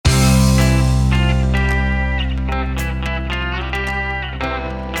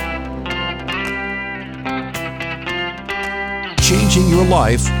changing your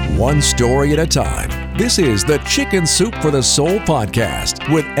life one story at a time. This is the Chicken Soup for the Soul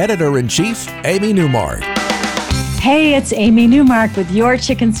podcast with Editor-in-Chief Amy Newmark. Hey, it's Amy Newmark with your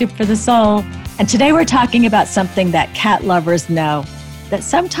Chicken Soup for the Soul. And today we're talking about something that cat lovers know, that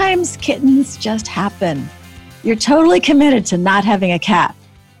sometimes kittens just happen. You're totally committed to not having a cat.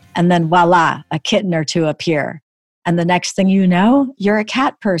 And then voila, a kitten or two appear. And the next thing you know, you're a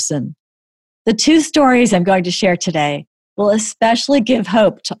cat person. The two stories I'm going to share today will especially give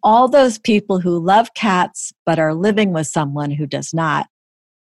hope to all those people who love cats but are living with someone who does not.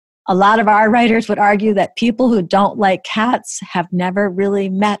 A lot of our writers would argue that people who don't like cats have never really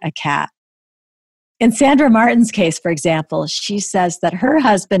met a cat. In Sandra Martin's case, for example, she says that her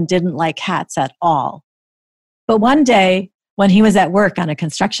husband didn't like cats at all. But one day, when he was at work on a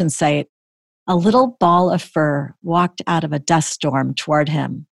construction site, a little ball of fur walked out of a dust storm toward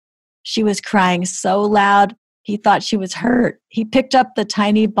him. She was crying so loud, he thought she was hurt. He picked up the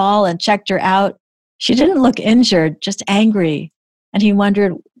tiny ball and checked her out. She didn't look injured, just angry. And he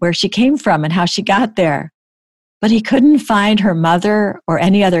wondered where she came from and how she got there. But he couldn't find her mother or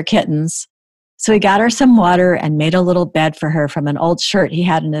any other kittens. So he got her some water and made a little bed for her from an old shirt he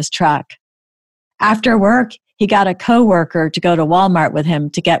had in his truck. After work, he got a coworker to go to Walmart with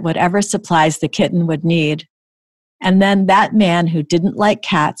him to get whatever supplies the kitten would need. And then that man who didn't like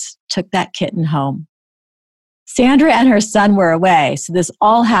cats took that kitten home. Sandra and her son were away, so this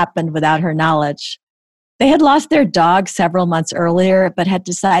all happened without her knowledge. They had lost their dog several months earlier, but had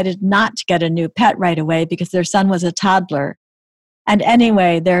decided not to get a new pet right away because their son was a toddler. And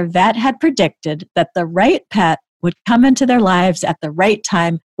anyway, their vet had predicted that the right pet would come into their lives at the right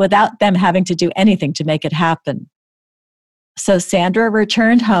time without them having to do anything to make it happen. So Sandra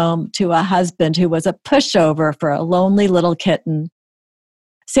returned home to a husband who was a pushover for a lonely little kitten.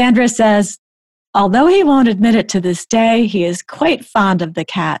 Sandra says, although he won't admit it to this day, he is quite fond of the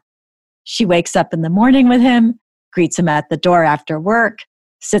cat. She wakes up in the morning with him, greets him at the door after work,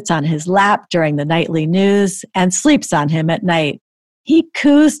 sits on his lap during the nightly news, and sleeps on him at night. He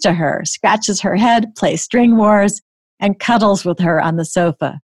coos to her, scratches her head, plays string wars, and cuddles with her on the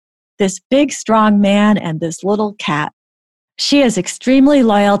sofa. This big, strong man and this little cat. She is extremely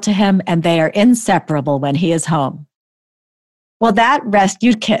loyal to him, and they are inseparable when he is home. Well, that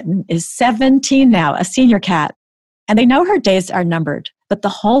rescued kitten is 17 now, a senior cat, and they know her days are numbered, but the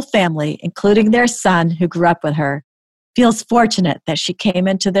whole family, including their son who grew up with her, feels fortunate that she came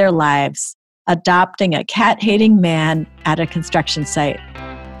into their lives, adopting a cat-hating man at a construction site.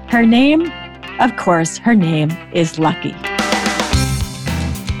 Her name, of course, her name is Lucky.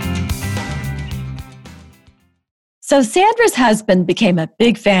 So Sandra's husband became a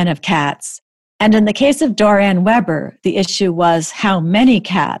big fan of cats. And in the case of Doran Weber, the issue was how many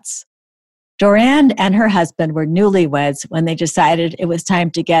cats. Doran and her husband were newlyweds when they decided it was time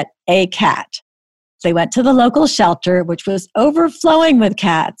to get a cat. They went to the local shelter, which was overflowing with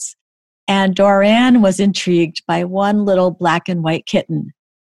cats. And Doran was intrigued by one little black and white kitten.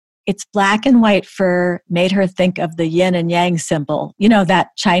 Its black and white fur made her think of the yin and yang symbol. You know, that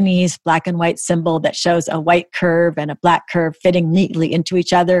Chinese black and white symbol that shows a white curve and a black curve fitting neatly into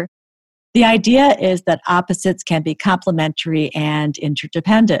each other. The idea is that opposites can be complementary and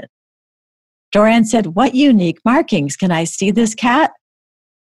interdependent. Doran said, "What unique markings? Can I see this cat?"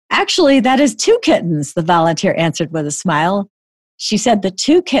 "Actually, that is two kittens," the volunteer answered with a smile. She said the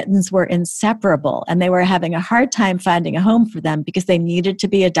two kittens were inseparable and they were having a hard time finding a home for them because they needed to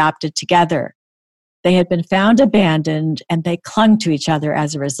be adopted together. They had been found abandoned and they clung to each other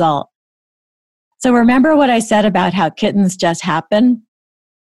as a result. So remember what I said about how kittens just happen?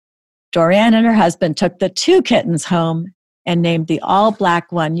 Doran and her husband took the two kittens home and named the all-black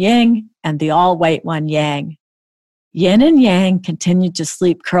one Ying and the all-white one Yang. Yin and Yang continued to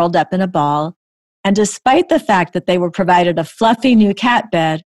sleep curled up in a ball, and despite the fact that they were provided a fluffy new cat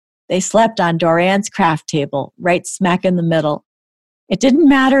bed, they slept on Doran's craft table, right smack in the middle. It didn't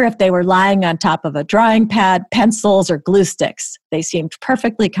matter if they were lying on top of a drawing pad, pencils, or glue sticks. They seemed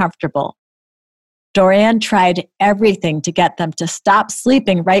perfectly comfortable. Doran tried everything to get them to stop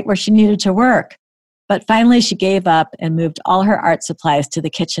sleeping right where she needed to work, but finally she gave up and moved all her art supplies to the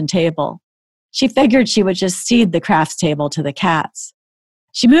kitchen table. She figured she would just cede the crafts table to the cats.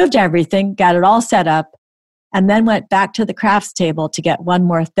 She moved everything, got it all set up, and then went back to the crafts table to get one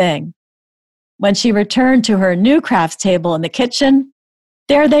more thing. When she returned to her new crafts table in the kitchen,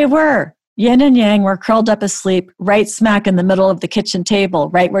 there they were. Yin and Yang were curled up asleep right smack in the middle of the kitchen table,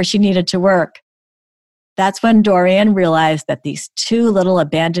 right where she needed to work. That's when Doran realized that these two little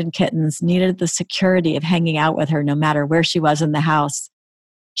abandoned kittens needed the security of hanging out with her no matter where she was in the house.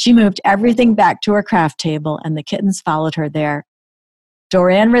 She moved everything back to her craft table, and the kittens followed her there.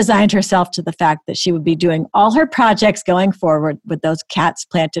 Dorian resigned herself to the fact that she would be doing all her projects going forward with those cats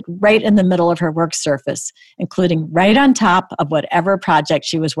planted right in the middle of her work surface, including right on top of whatever project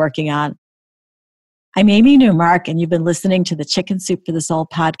she was working on. I'm Amy Newmark, and you've been listening to the Chicken Soup for the Soul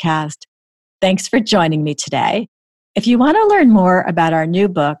podcast. Thanks for joining me today. If you want to learn more about our new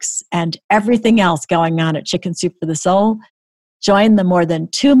books and everything else going on at Chicken Soup for the Soul, join the more than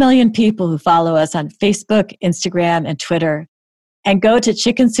 2 million people who follow us on Facebook, Instagram, and Twitter. And go to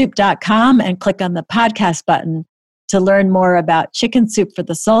chickensoup.com and click on the podcast button to learn more about Chicken Soup for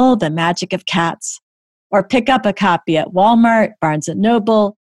the Soul, The Magic of Cats, or pick up a copy at Walmart, Barnes &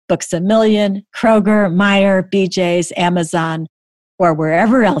 Noble, Books A Million, Kroger, Meijer, BJ's, Amazon, or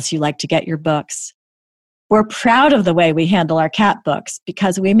wherever else you like to get your books. We're proud of the way we handle our cat books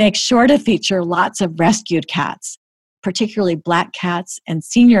because we make sure to feature lots of rescued cats, particularly black cats and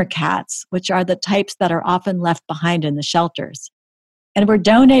senior cats, which are the types that are often left behind in the shelters. And we're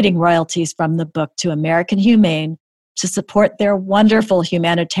donating royalties from the book to American Humane to support their wonderful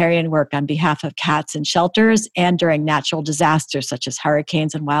humanitarian work on behalf of cats in shelters and during natural disasters such as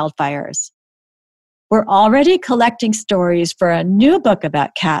hurricanes and wildfires. We're already collecting stories for a new book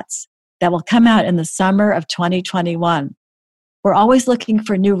about cats that will come out in the summer of 2021. We're always looking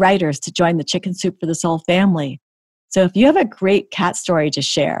for new writers to join the Chicken Soup for the Soul family. So if you have a great cat story to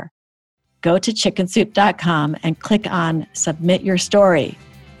share, go to chickensoup.com and click on Submit Your Story.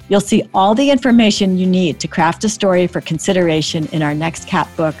 You'll see all the information you need to craft a story for consideration in our next cat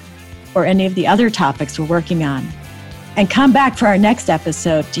book or any of the other topics we're working on. And come back for our next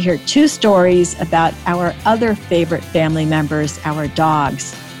episode to hear 2 stories about our other favorite family members, our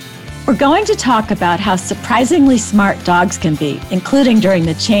dogs. We're going to talk about how surprisingly smart dogs can be, including during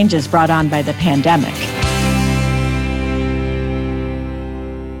the changes brought on by the pandemic.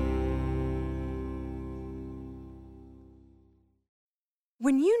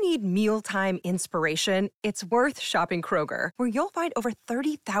 When you need mealtime inspiration, it's worth shopping Kroger, where you'll find over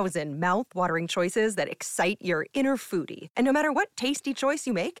 30,000 mouth-watering choices that excite your inner foodie. And no matter what tasty choice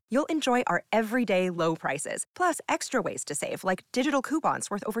you make, you'll enjoy our everyday low prices, plus extra ways to save, like digital coupons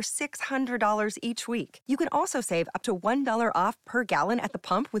worth over $600 each week. You can also save up to $1 off per gallon at the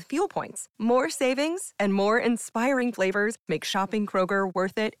pump with fuel points. More savings and more inspiring flavors make shopping Kroger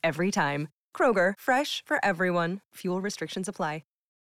worth it every time. Kroger, fresh for everyone. Fuel restrictions apply.